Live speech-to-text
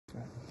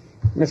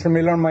Mr.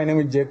 Miller, my name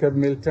is Jacob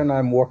Milton.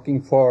 I'm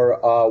working for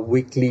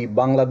Weekly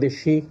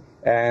Bangladeshi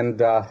and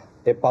a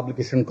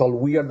publication called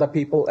We Are the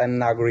People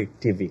and Nagorik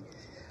TV.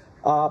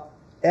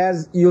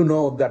 As you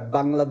know, that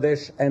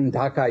Bangladesh and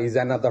Dhaka is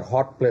another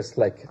hot place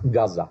like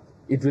Gaza.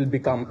 It will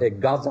become a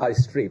Gaza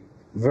Strip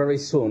very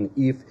soon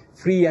if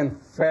free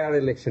and fair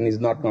election is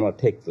not going to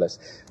take place.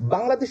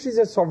 Bangladesh is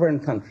a sovereign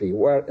country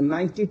where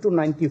 90 to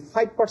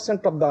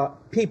 95% of the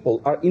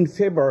people are in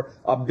favor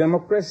of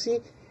democracy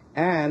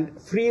and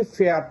free,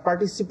 fair,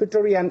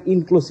 participatory and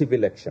inclusive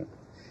election.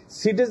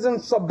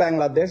 Citizens of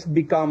Bangladesh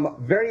become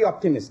very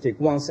optimistic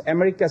once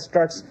America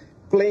starts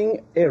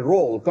playing a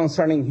role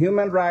concerning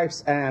human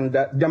rights and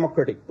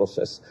democratic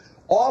process.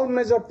 All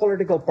major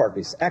political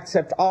parties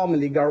except Awami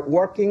League are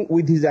working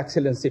with His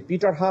Excellency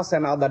Peter Haas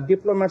and other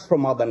diplomats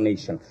from other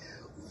nations.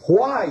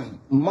 Why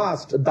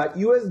must the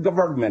US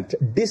government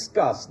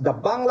discuss the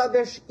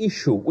Bangladesh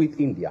issue with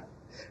India?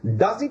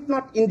 Does it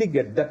not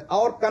indicate that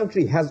our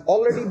country has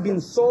already been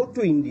sold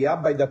to India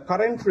by the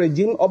current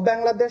regime of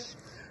Bangladesh?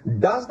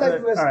 Does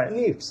the US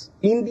needs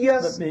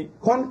India's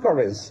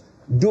concurrence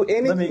do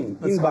anything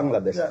in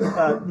Bangladesh?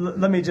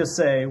 Let me just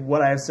say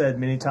what I have said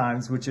many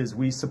times, which is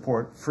we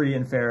support free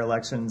and fair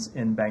elections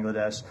in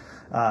Bangladesh.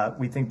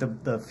 We think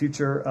the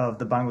future of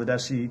the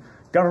Bangladeshi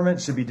government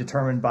should be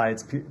determined by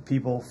its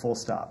people, full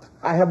stop.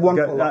 I have one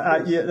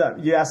follow-up.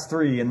 You asked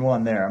three in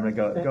one there. I'm going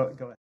to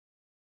go ahead.